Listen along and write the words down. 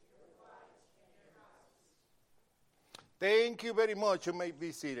Thank you very much. You may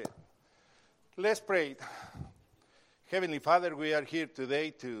be seated. Let's pray. Heavenly Father, we are here today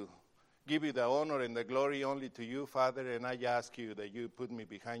to give you the honor and the glory only to you, Father, and I ask you that you put me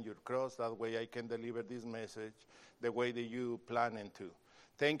behind your cross. That way I can deliver this message the way that you plan it to.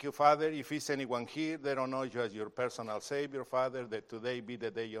 Thank you, Father. If it's anyone here, they don't know you as your personal Savior, Father, that today be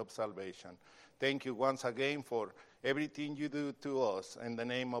the day of salvation. Thank you once again for everything you do to us. In the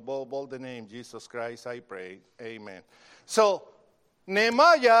name above all the name, Jesus Christ, I pray. Amen. So,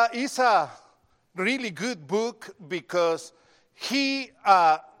 Nehemiah is a really good book because he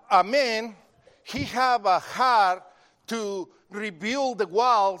have a heart to rebuild the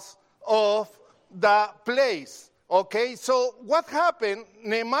walls of the place. Okay, so what happened?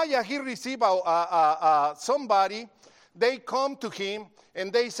 Nehemiah, he received somebody. They come to him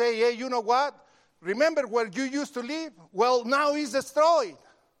and they say, hey, you know what? Remember where you used to live? Well, now it's destroyed.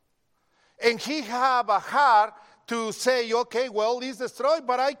 And he have a heart to say, okay, well, it's destroyed,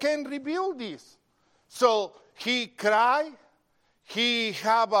 but I can rebuild this. So he cried. He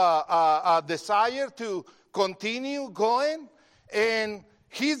have a desire to continue going. And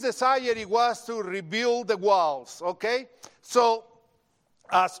his desire was to rebuild the walls, okay? So,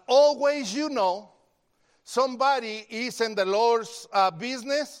 as always, you know, somebody is in the Lord's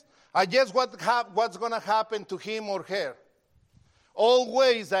business. I guess what's going to happen to him or her?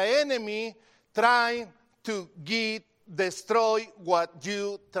 Always the enemy trying to destroy what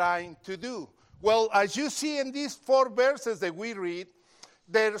you trying to do. Well, as you see in these 4 verses that we read,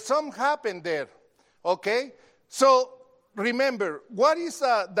 there's some happened there, okay? So, remember, what is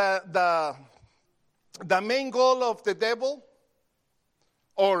the main goal of the devil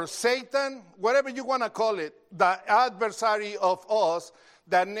or Satan, whatever you want to call it, the adversary of us,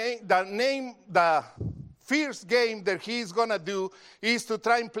 the first game that he's going to do is to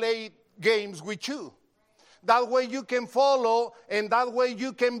try and play games with you. That way you can follow, and that way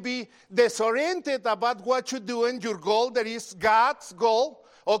you can be disoriented about what you're doing, your goal, that is God's goal.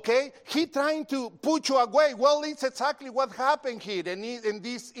 Okay, he trying to put you away. Well, it's exactly what happened here in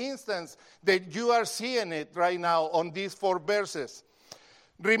this instance that you are seeing it right now on these 4 verses.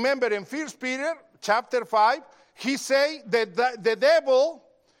 Remember in 1 Peter chapter 5, he say that the devil,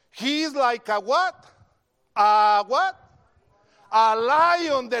 he is like a what? A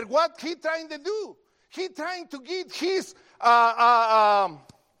lion. That what he trying to do? He trying to get his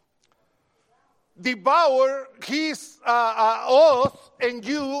devour his us and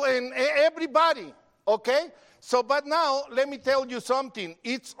you and everybody, okay? So, but now let me tell you something.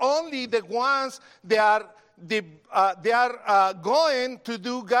 It's only the ones that are going to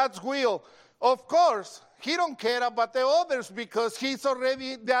do God's will. Of course, he don't care about the others because he's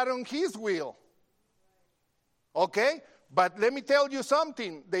already there on his will. Okay? But let me tell you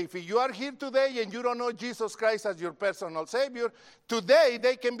something. If you are here today and you don't know Jesus Christ as your personal Savior, today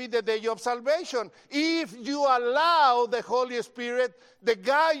they can be the day of salvation. If you allow the Holy Spirit to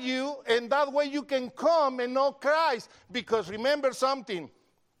guide you, and that way you can come and know Christ. Because remember something,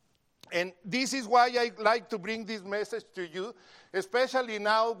 and this is why I like to bring this message to you, especially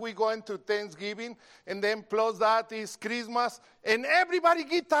now we go into Thanksgiving, and then plus that is Christmas, and everybody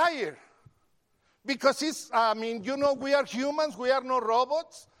get tired. Because we are humans, we are not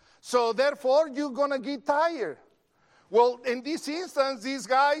robots. So therefore, you're going to get tired. Well, in this instance, these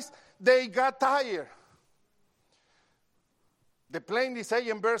guys, they got tired. The plainly say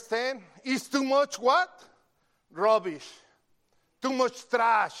in verse 10, is too much what? Rubbish. Too much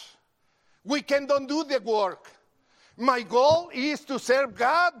trash. We don't do the work. My goal is to serve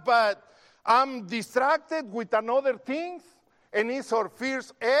God, but I'm distracted with another things. And it's our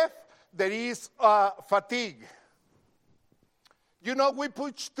first F. There is fatigue. You know, we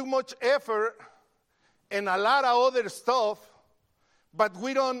put too much effort and a lot of other stuff, but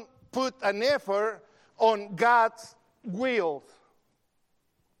we don't put an effort on God's will.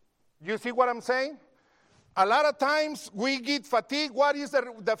 You see what I'm saying? A lot of times we get fatigued. What is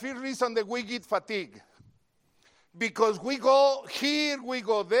the first reason that we get fatigued? Because we go here, we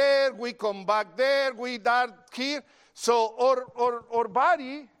go there, we come back there, we dart here. So our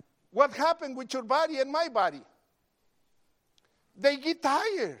body... What happened with your body and my body? They get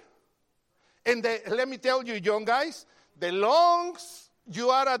tired. And let me tell you, young guys, the longer you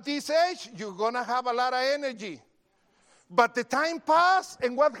are at this age, you're going to have a lot of energy. But the time passed,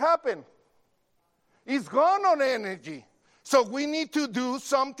 and what happened? It's gone on energy. So we need to do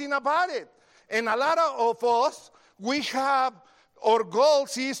something about it. And a lot of us, we have, our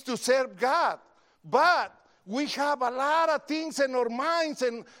goals is to serve God. But we have a lot of things in our minds,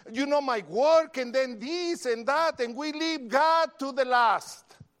 and my work, and then this and that, and we leave God to the last.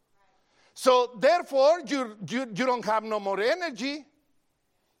 So therefore, you don't have no more energy.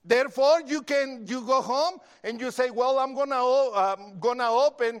 Therefore, you go home and you say, well, I'm gonna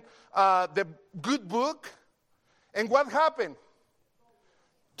open the good book. And what happened?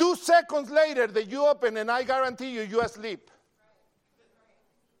 2 seconds later that you open, and I guarantee you're asleep.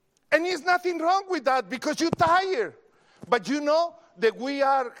 And there's nothing wrong with that because you're tired. But you know that we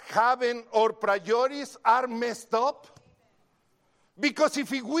are having, our priorities are messed up. Because if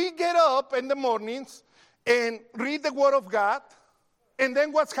we get up in the mornings and read the Word of God, and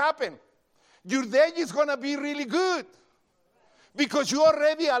then what's happened? Your day is going to be really good. Because you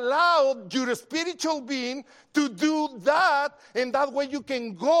already allowed your spiritual being to do that, and that way you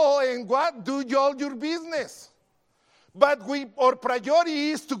can go and do all your business. But our priority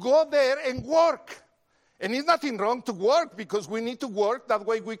is to go there and work. And there's nothing wrong to work because we need to work. That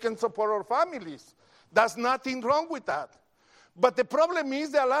way we can support our families. There's nothing wrong with that. But the problem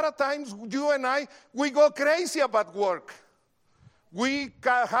is that a lot of times you and I, we go crazy about work. We,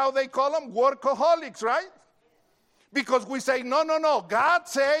 how they call them, workaholics, right? Because we say, no. God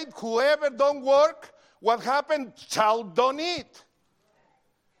said, whoever don't work, what happened, shall don't eat.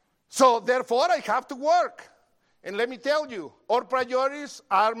 So therefore, I have to work. And let me tell you, our priorities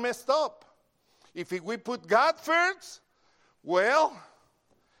are messed up. If we put God first, well,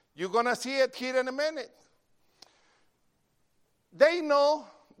 you're going to see it here in a minute. They know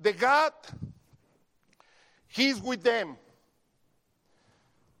that God, He's with them.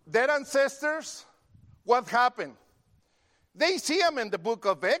 Their ancestors, what happened? They see Him in the book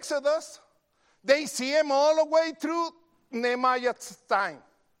of Exodus. They see Him all the way through Nehemiah's time.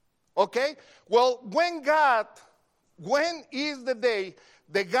 Okay? Well, when is the day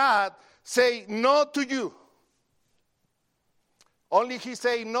that God say no to you? Only He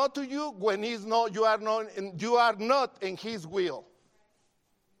say no to you when you are not in His will.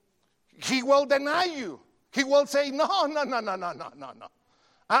 He will deny you. He will say no.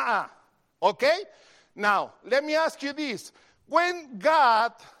 Okay? Now, let me ask you this. When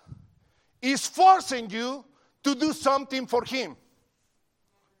God is forcing you to do something for Him,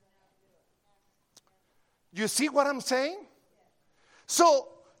 you see what I'm saying? So,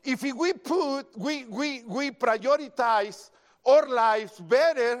 if we prioritize our lives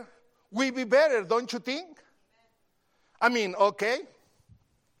better, we be better, don't you think? I mean, okay.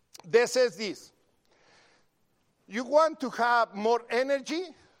 This says this. You want to have more energy?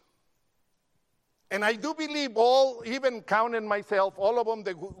 And I do believe even counting myself, all of them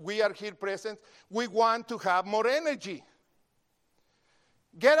that we are here present, we want to have more energy.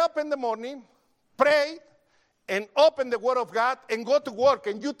 Get up in the morning, pray, and open the Word of God and go to work.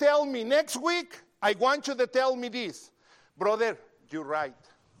 And you tell me next week, I want you to tell me this. Brother, you're right.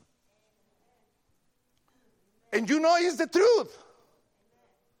 And you know it's the truth.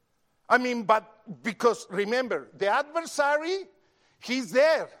 I mean, but because remember, the adversary, he's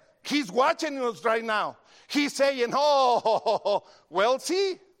there. He's watching us right now. He's saying, well,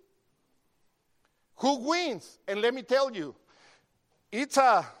 see, who wins? And let me tell you, it's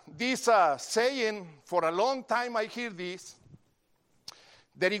this saying, for a long time I hear this,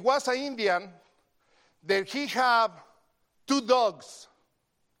 that it was an Indian, that he have 2 dogs,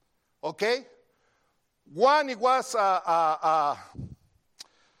 okay? One, it was a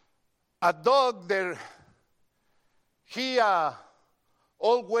dog that he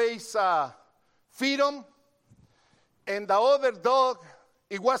always feed him, and the other dog,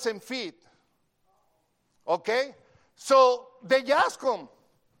 it wasn't feed, okay? So they asked him,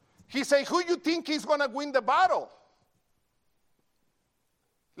 he said, who you think is going to win the battle?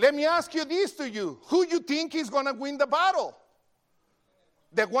 Let me ask you this to you. Who you think is going to win the battle?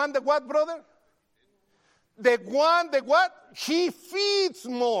 The one that what, brother? The one that what? He feeds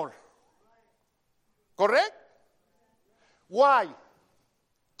more. Correct? Why?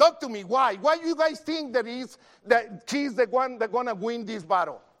 Talk to me. Why? Why do you guys think that he's the one that's going to win this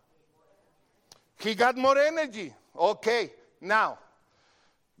battle? He got more energy. Okay. Now,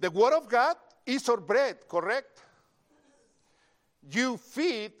 the Word of God is our bread, correct? You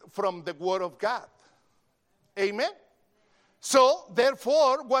feed from the Word of God. Amen? So,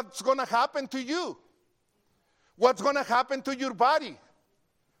 therefore, what's going to happen to you? What's going to happen to your body?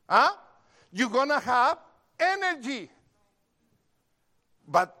 Huh? You're going to have energy.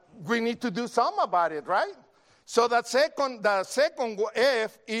 But we need to do something about it, right? So the second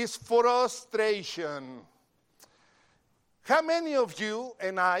F is frustration. How many of you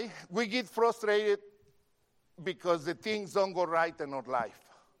and I, we get frustrated because the things don't go right in our life?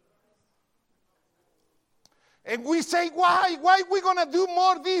 And we say, why? Why are we going to do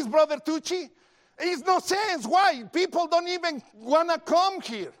more of this, Brother Tucci? It's no sense. Why? People don't even want to come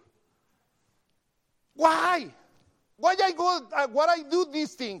here. Why? Why I do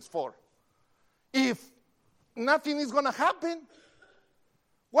these things for? If nothing is going to happen?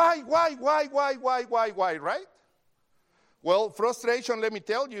 Why, right? Well, frustration, let me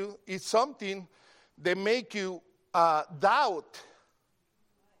tell you, is something that make you doubt.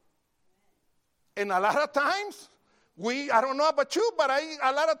 And a lot of times, I don't know about you, but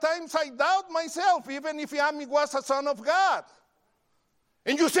a lot of times I doubt myself, even if I was a son of God.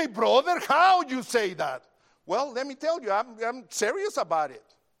 And you say, brother, how you say that? Well, let me tell you, I'm serious about it.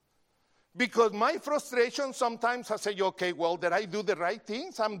 Because my frustration, sometimes I say, okay, well, did I do the right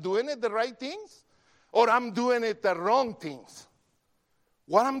things? I'm doing it the right things? Or I'm doing it the wrong things?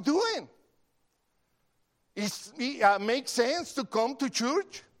 What I'm doing? It makes sense to come to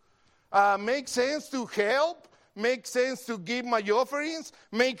church? Makes sense to help? Makes sense to give my offerings?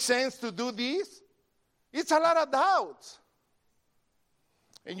 Makes sense to do this? It's a lot of doubts.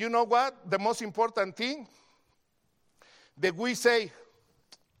 And you know what? The most important thing that we say,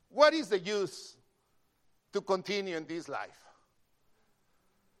 what is the use to continue in this life?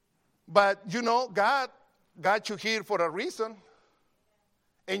 But you know, God got you here for a reason,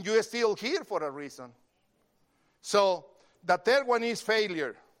 and you're still here for a reason. So the third one is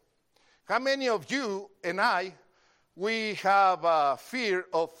failure. How many of you and I, we have a fear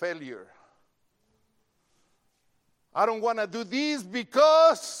of failure? I don't want to do this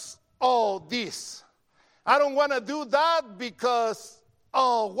because, this. I don't want to do that because,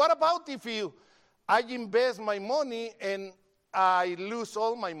 what about if I invest my money and I lose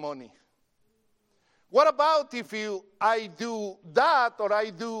all my money? What about if I do that or I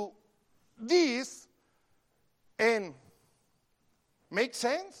do this and make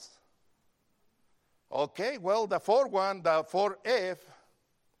sense? Okay, well, the fourth one, the 4F,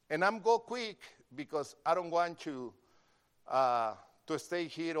 and I'm go quick because I don't want you to stay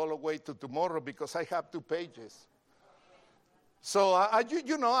here all the way to tomorrow because I have 2 pages. So,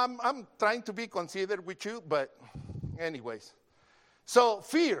 I'm trying to be considerate with you, but anyways. So,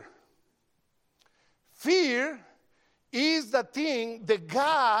 fear. Fear is the thing that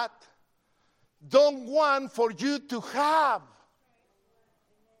God don't want for you to have.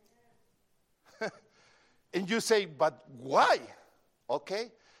 And you say, but why? Okay,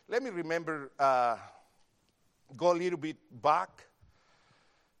 let me remember, go a little bit back.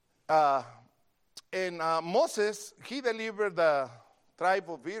 And Moses, he delivered the tribe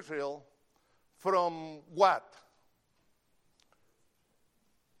of Israel from what?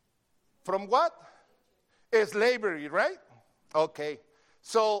 From what? Slavery, right? Okay.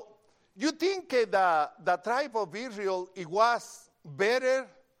 So you think the tribe of Israel, it was better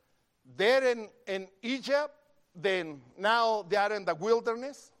there in Egypt than now they are in the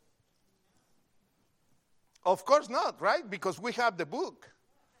wilderness? Of course not, right? Because we have the book.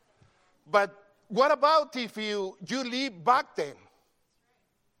 But what about if you live back then?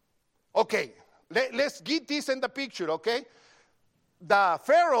 Okay, let's get this in the picture, okay? The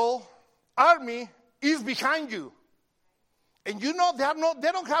Pharaoh army is behind you. And you know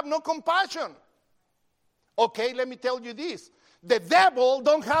they don't have no compassion. Okay, let me tell you this. The devil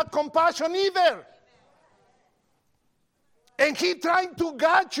don't have compassion either. And he trying to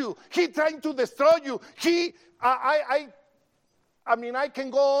get you. He trying to destroy you. I can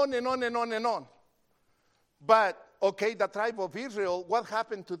go on and on and on and on. But, okay, the tribe of Israel, what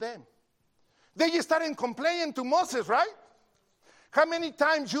happened to them? They started complaining to Moses, right? How many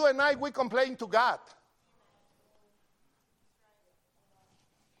times you and I, we complain to God?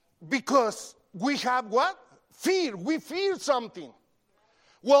 Because we have what? Fear. We fear something.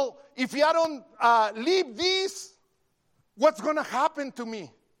 Well, if I don't leave this, what's going to happen to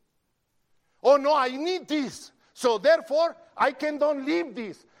me? Oh, no, I need this. So therefore, I don't leave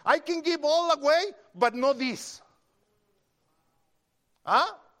this. I can give all away, but not this.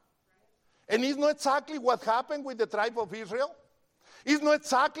 Huh? And it's not exactly what happened with the tribe of Israel. It's not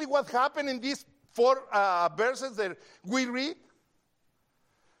exactly what happened in these 4 verses that we read.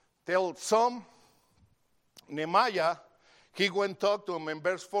 Tell some, Nehemiah, he went and talked to him in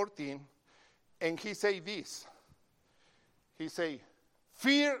verse 14, and he say this. He say,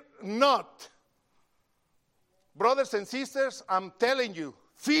 fear not. Brothers and sisters, I'm telling you,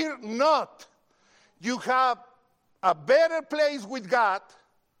 fear not. You have a better place with God.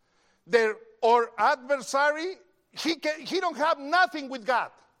 Our adversary, he don't have nothing with God.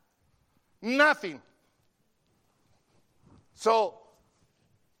 Nothing. So,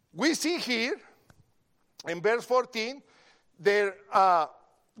 we see here, in verse 14,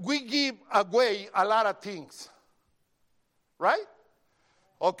 we give away a lot of things. Right?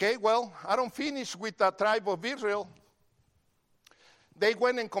 Okay, well, I don't finish with the tribe of Israel. They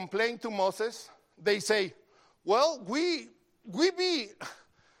went and complained to Moses. they say, well, we be,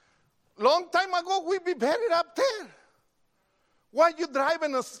 long time ago, we be buried up there. Why you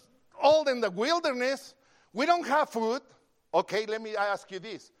driving us all in the wilderness? We don't have food. Okay, let me ask you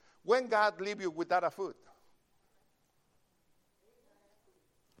this. When God leave you without a food?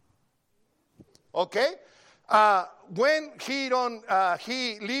 Okay? When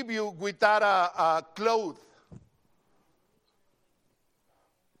he leave you without a clothes?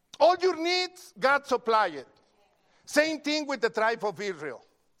 All your needs, God supply it. Same thing with the tribe of Israel.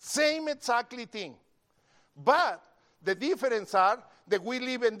 Same exactly thing. But the difference are that we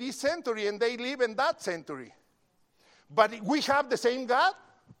live in this century and they live in that century. But we have the same God.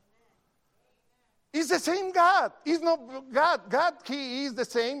 It's the same God. It's not God. God, He is the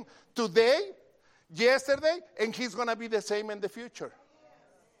same today, yesterday, and He's going to be the same in the future.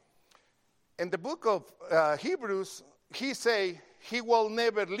 In the book of Hebrews, He say, He will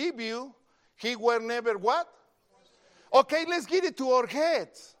never leave you. He will never what? Okay, let's get it to our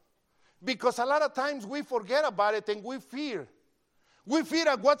heads. Because a lot of times we forget about it and we fear. We fear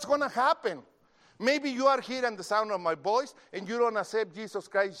at what's going to happen. Maybe you are here in the sound of my voice and you don't accept Jesus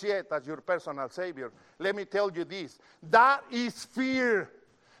Christ yet as your personal Savior. Let me tell you this. That is fear.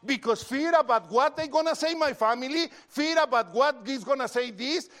 Because fear about what they're going to say my family, fear about what is going to say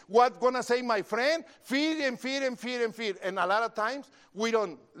this, what's going to say my friend, fear and fear and fear and fear. And a lot of times we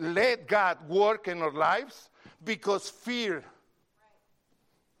don't let God work in our lives because fear.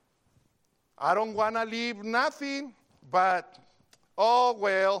 I don't want to leave nothing, but, oh,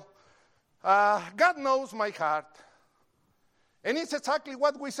 well, God knows my heart. And it's exactly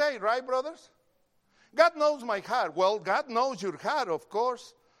what we say, right, brothers? God knows my heart. Well, God knows your heart, of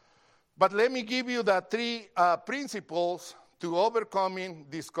course. But let me give you the three principles to overcoming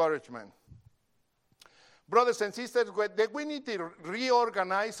discouragement. Brothers and sisters, we need to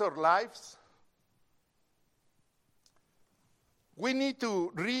reorganize our lives. We need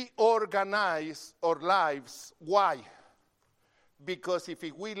to reorganize our lives. Why? Because if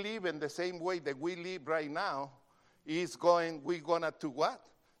we live in the same way that we live right now, we're going to what?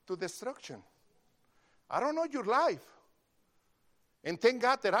 To destruction. I don't know your life. And thank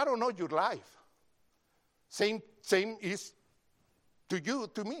God that I don't know your life. Same is to you,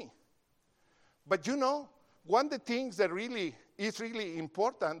 to me. But you know, one of the things that really is really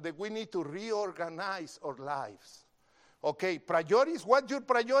important that we need to reorganize our lives. Okay, priorities, what your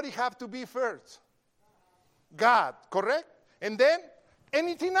priority have to be first? God, correct? And then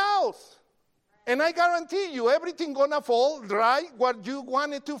anything else. And I guarantee you, everything gonna fall right where you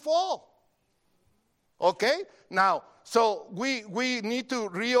want it to fall. Okay? Now, so we need to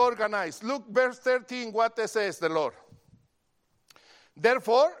reorganize. Look, verse 13, what says the Lord.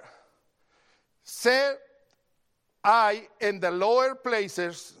 Therefore, set I in the lower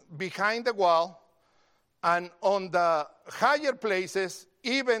places behind the wall, and on the higher places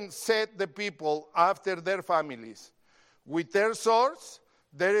even set the people after their families, with their swords,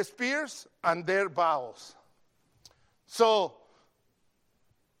 their spears, and their bows. So,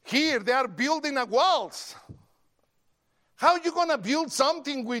 here they are building a walls. How are you going to build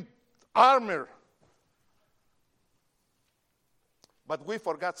something with armor? But we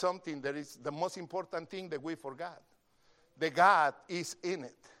forgot something that is the most important thing that we forgot. The God is in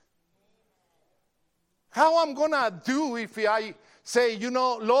it. How I'm going to do if I say, you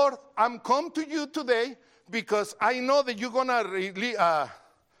know, Lord, I'm come to you today because I know that you're going to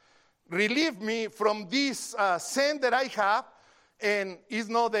relieve me from this sin that I have. And it's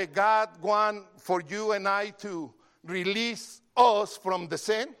not that God want for you and I to release us from the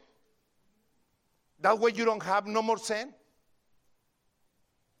sin. That way you don't have no more sin.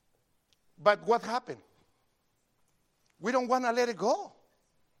 But what happened? We don't want to let it go.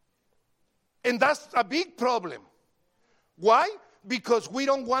 And that's a big problem. Why? Because we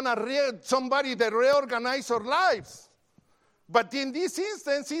don't want somebody that reorganize our lives. But in this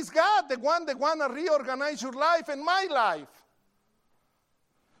instance, it's God, the one that want to reorganize your life and my life.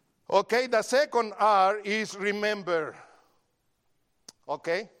 Okay, the second R is remember.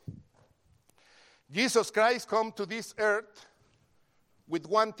 Okay? Jesus Christ come to this earth with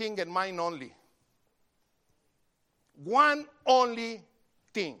one thing in mind only. One only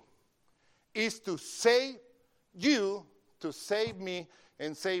thing is to save you, to save me,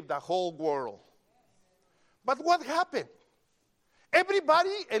 and save the whole world. But what happened?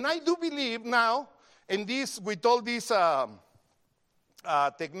 Everybody, and I do believe now, in this, with all this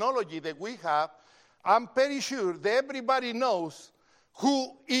technology that we have, I'm pretty sure that everybody knows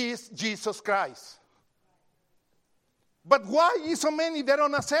who is Jesus Christ. But why is so many that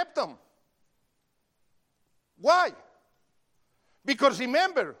don't accept him? Why? Because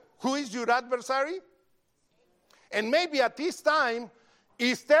remember, who is your adversary? And maybe at this time,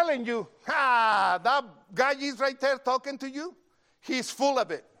 he's telling you, that guy is right there talking to you. He's full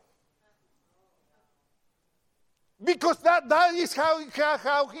of it. Because that is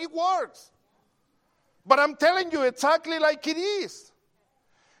how he works. But I'm telling you exactly like it is.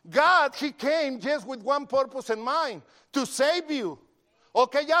 God, he came just with one purpose in mind, to save you.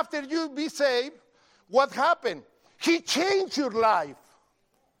 Okay, after you be saved, what happened? He changed your life.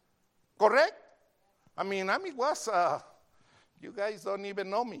 Correct? I mean, you guys don't even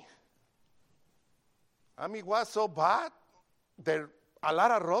know me. It was so bad. There's a lot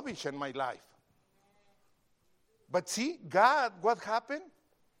of rubbish in my life. But see, God, what happened?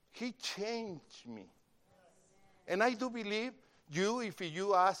 He changed me. And I do believe if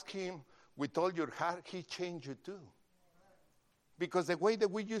you ask him with all your heart, he changed you too. Because the way that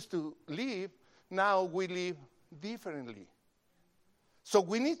we used to live, now we live differently. So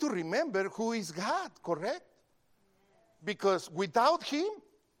we need to remember who is God, correct? Because without him,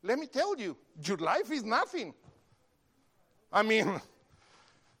 let me tell you, your life is nothing. I mean,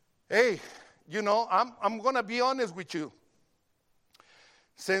 hey, I'm going to be honest with you.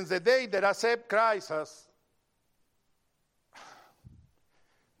 Since the day that I accept Christ as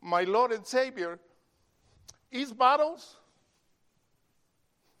my Lord and Savior, it's battles.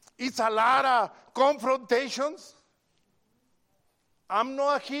 It's a lot of confrontations. I'm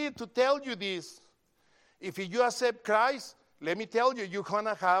not here to tell you this. If you accept Christ, let me tell you, you're going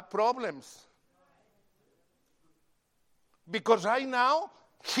to have problems. Because right now,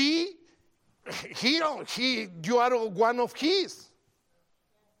 you are one of his.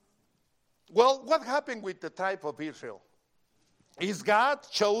 Well, what happened with the tribe of Israel? Is God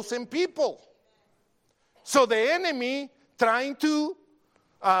chosen people. So the enemy trying to,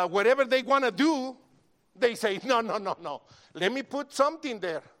 whatever they want to do, they say, no. Let me put something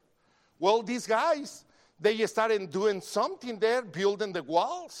there. Well, these guys, they started doing something there, building the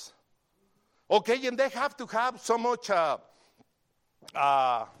walls. Okay, and they have to have so much,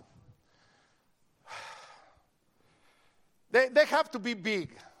 they have to be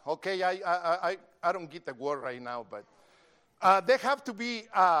big. Okay, I don't get the word right now, but they have to be,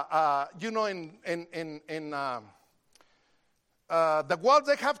 the walls,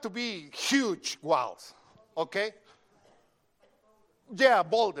 they have to be huge walls. Okay? Yeah,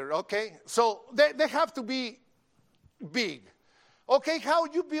 boulder, okay? So they have to be big. Okay, how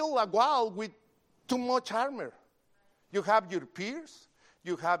you build a wall with too much armor? You have your spears,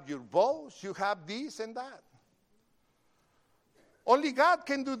 you have your bows, you have this and that. Only God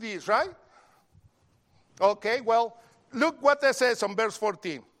can do this, right? Okay, well, look what it says on verse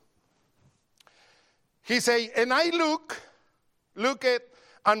 14. He say, and I look at,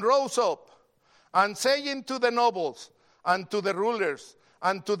 and rose up, and saying to the nobles, and to the rulers,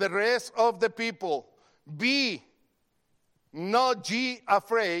 and to the rest of the people, be not ye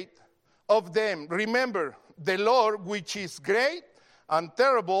afraid of them. Remember the Lord, which is great and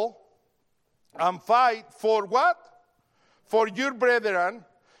terrible, and fight for what? For your brethren,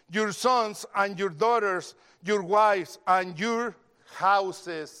 your sons and your daughters, your wives and your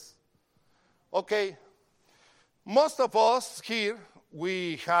houses. Okay, most of us here,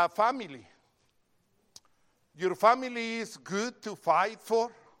 we have family. Your family is good to fight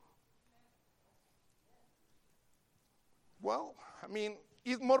for? Well,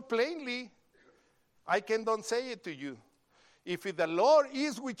 it's more plainly, I don't say it to you. If the Lord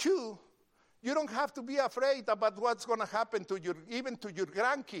is with you, you don't have to be afraid about what's going to happen to even to your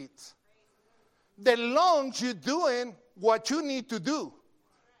grandkids. The long you're doing what you need to do.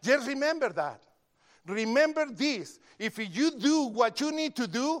 Just remember that. Remember this. If you do what you need to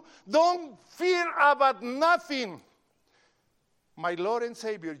do, don't fear about nothing. My Lord and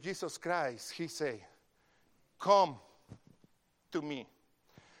Savior, Jesus Christ, he said, come to me.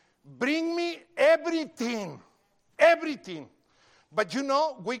 Bring me everything. Everything. But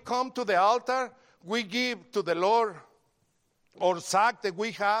we come to the altar, we give to the Lord our sack that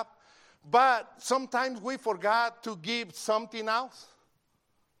we have, but sometimes we forgot to give something else.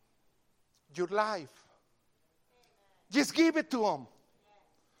 Your life. Just give it to him.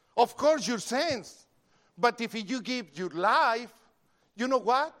 Of course, your sins. But if you give your life, you know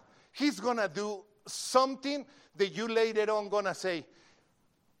what? He's going to do something that you later on going to say,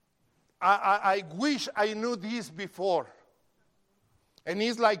 I wish I knew this before. And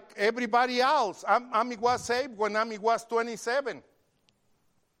he's like everybody else. I was saved when I was 27.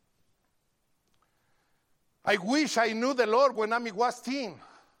 I wish I knew the Lord when I was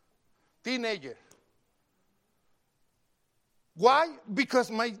teenager. Why? Because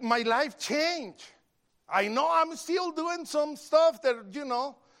my life changed. I know I'm still doing some stuff that,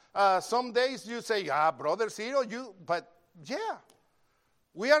 some days you say, Brother Ciro, but yeah,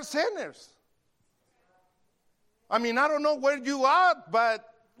 we are sinners. I mean, I don't know where you are, but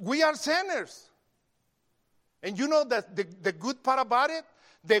we are sinners. And you know that the good part about it,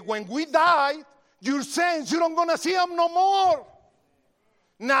 that when we die, your sins, you don't gonna see them no more.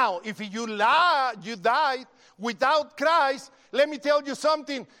 Now, if you died without Christ, let me tell you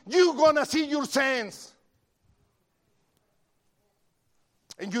something, you're gonna see your sins.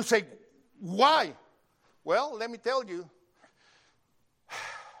 And you say, why? Well, let me tell you,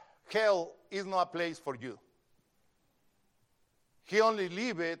 hell is not a place for you. He only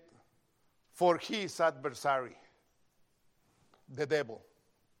leave it for his adversary, the devil.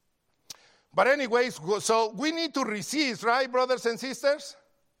 But anyways, so we need to resist, right, brothers and sisters?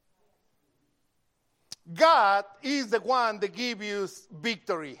 God is the one that gives you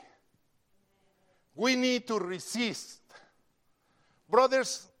victory. We need to resist.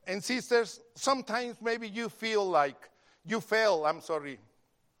 Brothers and sisters, sometimes maybe you feel like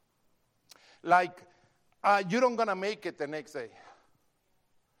like you're not going to make it the next day.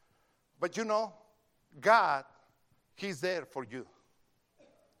 But you know, God, He's there for you.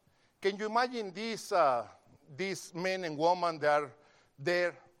 Can you imagine these men and women that are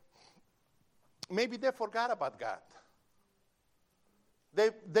there? Maybe they forgot about God.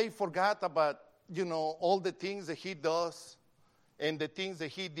 They forgot about, all the things that He does and the things that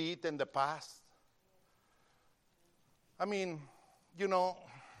He did in the past. I mean,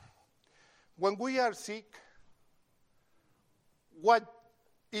 when we are sick, what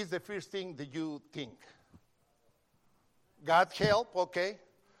is the first thing that you think? God help, okay.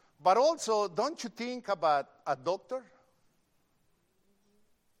 But also, don't you think about a doctor?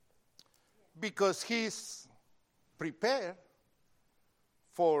 Because he's prepared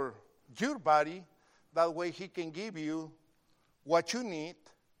for your body. That way he can give you what you need.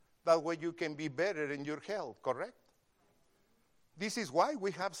 That way you can be better in your health, correct? This is why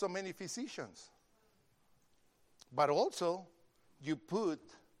we have so many physicians. But also, you put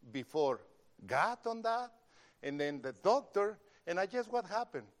before God on that, and then the doctor, and I guess what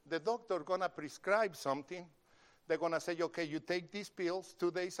happened? The doctor gonna prescribe something. They're gonna say, okay, you take these pills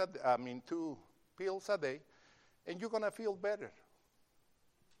 2 pills a day, and you're gonna feel better.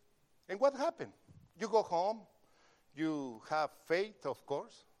 And what happened? You go home, you have faith, of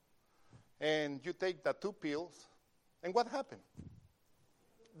course, and you take the 2 pills, and what happened?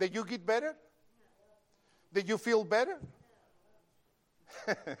 Did you get better? Did you feel better?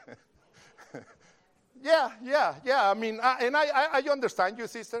 Yeah. I mean, I understand you,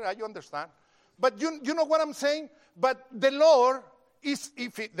 sister. I understand. But you know what I'm saying? But the Lord is,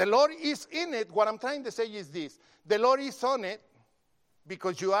 the Lord is in it, what I'm trying to say is this. The Lord is on it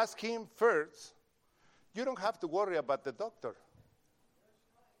because you ask Him first. You don't have to worry about the doctor.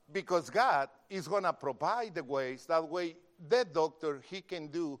 Because God is going to provide the ways. That way, that doctor, he can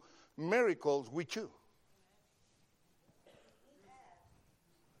do miracles with you.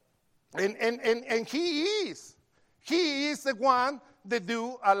 And He is. He is the one that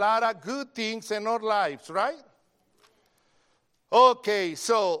do a lot of good things in our lives, right? Okay,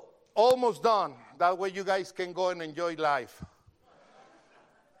 so almost done. That way you guys can go and enjoy life.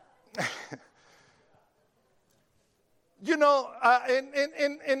 In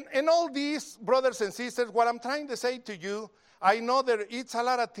all these, brothers and sisters, what I'm trying to say to you, I know there it's a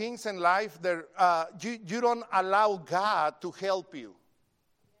lot of things in life that you don't allow God to help you.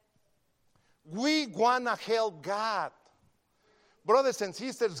 We want to help God. Brothers and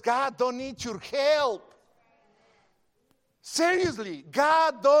sisters, God don't need your help. Seriously,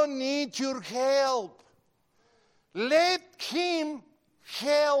 God don't need your help. Let Him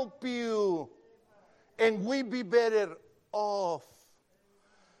help you, and we be better off.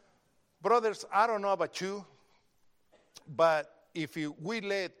 Brothers, I don't know about you, but if we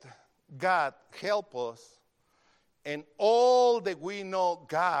let God help us, and all that we know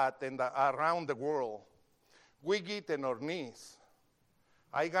God and around the world, we get on our knees,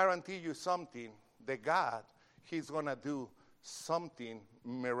 I guarantee you something, that God, He's going to do something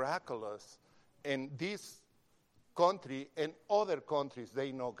miraculous in this country and other countries.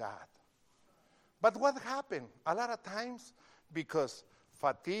 They know God. But what happened? A lot of times, because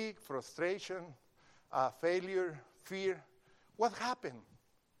fatigue, frustration, failure, fear, what happened?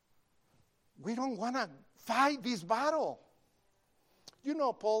 We don't want to fight this battle.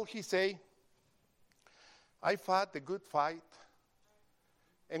 Paul, he say, I fought the good fight.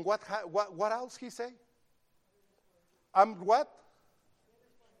 And what else he say? I'm what?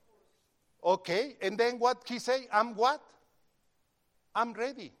 Okay, and then what he say? I'm what? I'm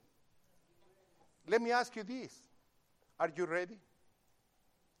ready. Let me ask you this. Are you ready?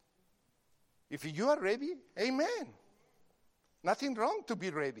 If you are ready, amen. Nothing wrong to be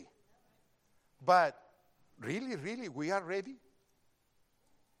ready. But really, really, we are ready?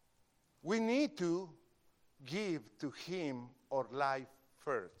 We need to give to him our life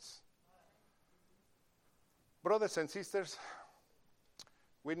first. Brothers and sisters,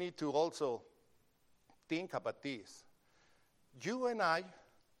 we need to also think about this. You and I,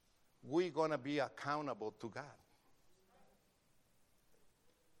 we're going to be accountable to God.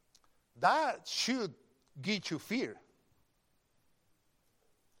 That should give you fear.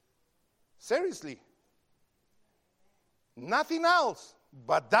 Seriously. Nothing else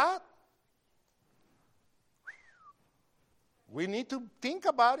but that. We need to think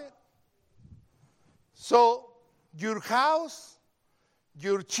about it. So, your house,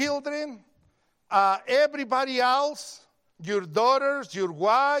 your children, everybody else, your daughters, your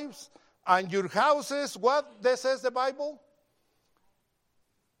wives, and your houses, what says the Bible?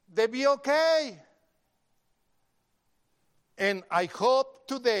 They be okay. And I hope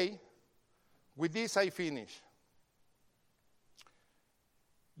today, with this I finish.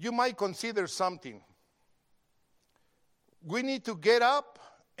 You might consider something. We need to get up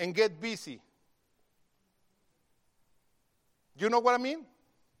and get busy. You know what I mean?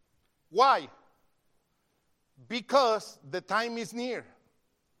 Why? Because the time is near.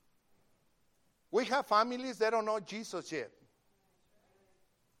 We have families that don't know Jesus yet.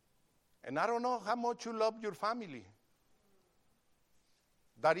 And I don't know how much you love your family.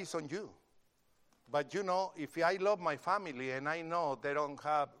 That is on you. But you know, if I love my family and I know they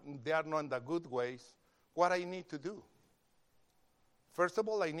are not in the good ways, what I need to do? First of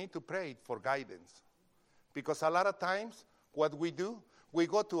all, I need to pray for guidance. Because a lot of times, what we do, we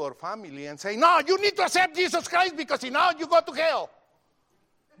go to our family and say, no, you need to accept Jesus Christ because if not, you go to hell.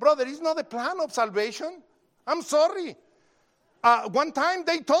 Brother, it's not the plan of salvation. I'm sorry. One time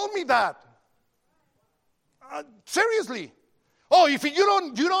they told me that. Seriously. Oh, if you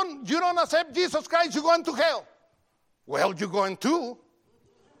don't accept Jesus Christ, you're going to hell. Well, you're going to.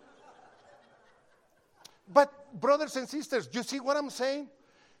 But brothers and sisters, you see what I'm saying?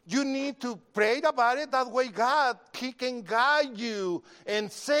 You need to pray about it. That way God, he can guide you and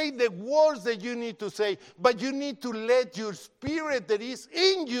say the words that you need to say. But you need to let your spirit that is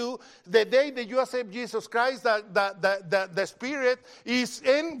in you, the day that you accept Jesus Christ, the spirit is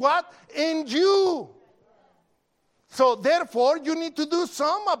in what? In you. So therefore, you need to do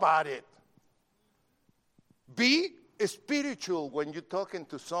something about it. Be spiritual when you're talking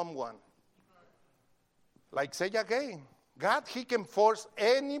to someone. Like say again, God, he can force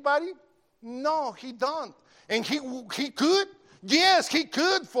anybody? No, he don't. And he could? Yes, he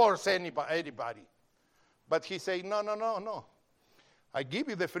could force anybody. But he said, no. I give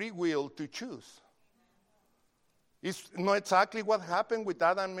you the free will to choose. It's not exactly what happened with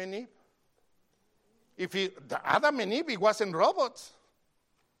Adam and Eve. Adam and Eve, it wasn't robots.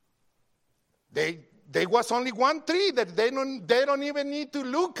 There was only one tree that they don't even need to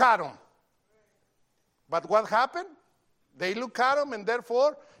look at them. But what happened? They look at them, and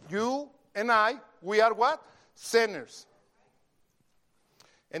therefore, you and I, we are what? Sinners.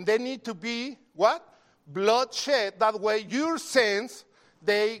 And they need to be what? Bloodshed. That way your sins,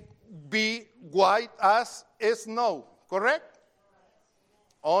 they be white as snow. Correct?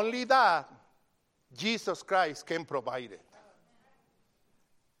 Only that Jesus Christ can provide it.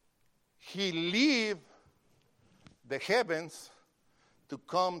 He left the heavens to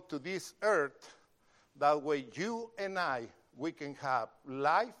come to this earth. That way you and I, we can have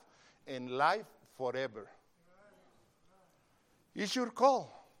life and life forever. It's your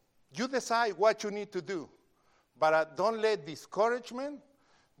call. You decide what you need to do. But don't let discouragement,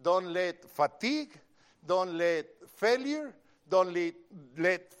 don't let fatigue, don't let failure, don't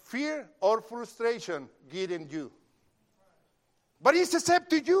let fear or frustration get in you. But it's up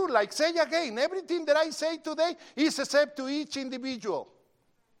to you. Like say again, everything that I say today is up to each individual.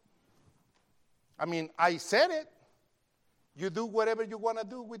 I mean, I said it. You do whatever you want to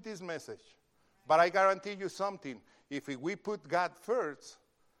do with this message. But I guarantee you something. If we put God first,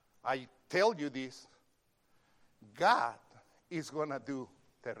 I tell you this, God is going to do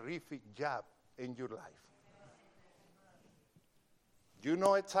a terrific job in your life. You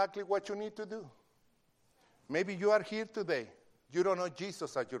know exactly what you need to do. Maybe you are here today. You don't know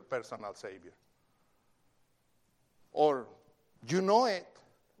Jesus as your personal Savior. Or you know it,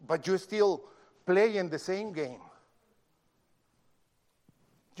 but you still playing the same game.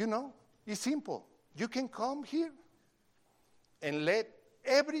 You know, it's simple. You can come here and let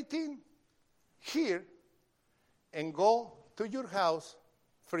everything here and go to your house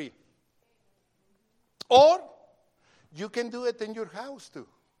free. Or you can do it in your house too.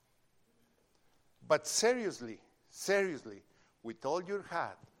 But seriously, with all your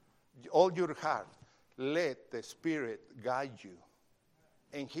heart, let the Spirit guide you.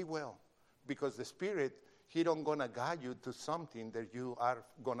 And He will. Because the Spirit, He don't gonna guide you to something that you are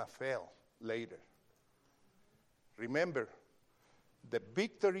gonna fail later. Remember, the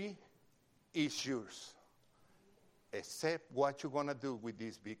victory is yours. Except what you're gonna do with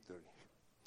this victory.